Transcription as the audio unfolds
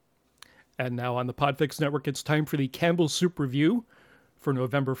And now on the Podfix Network, it's time for the Campbell's Soup Review for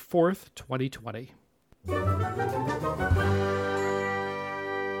November 4th, 2020.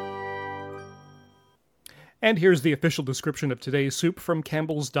 And here's the official description of today's soup from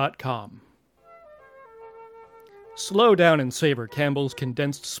Campbells.com. Slow down and savor Campbell's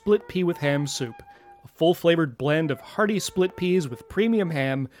condensed split pea with ham soup, a full-flavored blend of hearty split peas with premium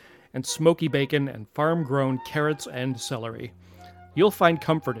ham and smoky bacon and farm-grown carrots and celery. You'll find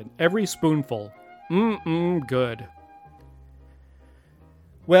comfort in every spoonful. Good.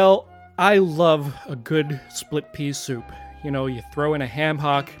 Well, I love a good split pea soup. You know, you throw in a ham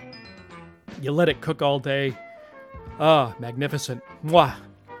hock, you let it cook all day. Ah, magnificent. Mwah!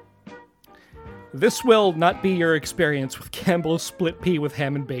 This will not be your experience with Campbell's split pea with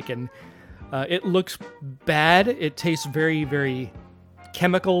ham and bacon. It looks bad. It tastes very, very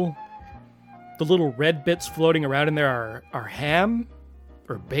chemical. The little red bits floating around in there are ham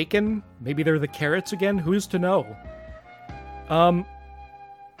or bacon. Maybe they're the carrots again. Who's to know? I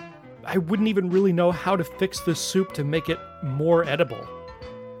wouldn't even really know how to fix this soup to make it more edible.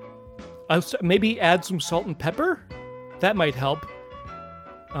 Maybe add some salt and pepper? That might help.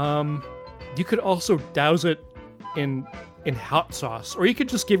 You could also douse it in hot sauce, or you could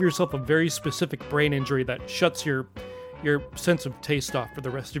just give yourself a very specific brain injury that shuts your sense of taste off for the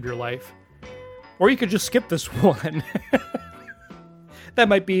rest of your life. Or you could just skip this one. That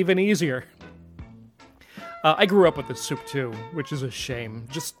might be even easier. I grew up with this soup too, which is a shame.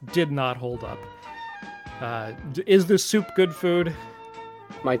 Just did not hold up. Is this soup good food?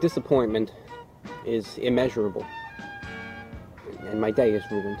 My disappointment is immeasurable, and my day is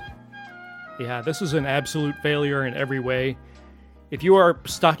ruined. Yeah, this is an absolute failure in every way. If you are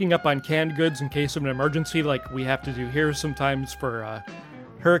stocking up on canned goods in case of an emergency like we have to do here sometimes for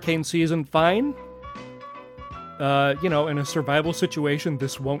hurricane season, fine. In a survival situation,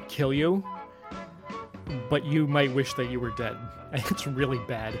 this won't kill you, but you might wish that you were dead. It's really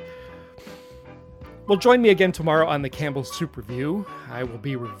bad. Well, join me again tomorrow on the Campbell's Soup Review. I will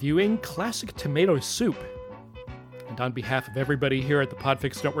be reviewing classic tomato soup. And on behalf of everybody here at the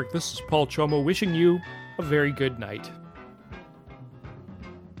Podfix Network, this is Paul Chomo wishing you a very good night.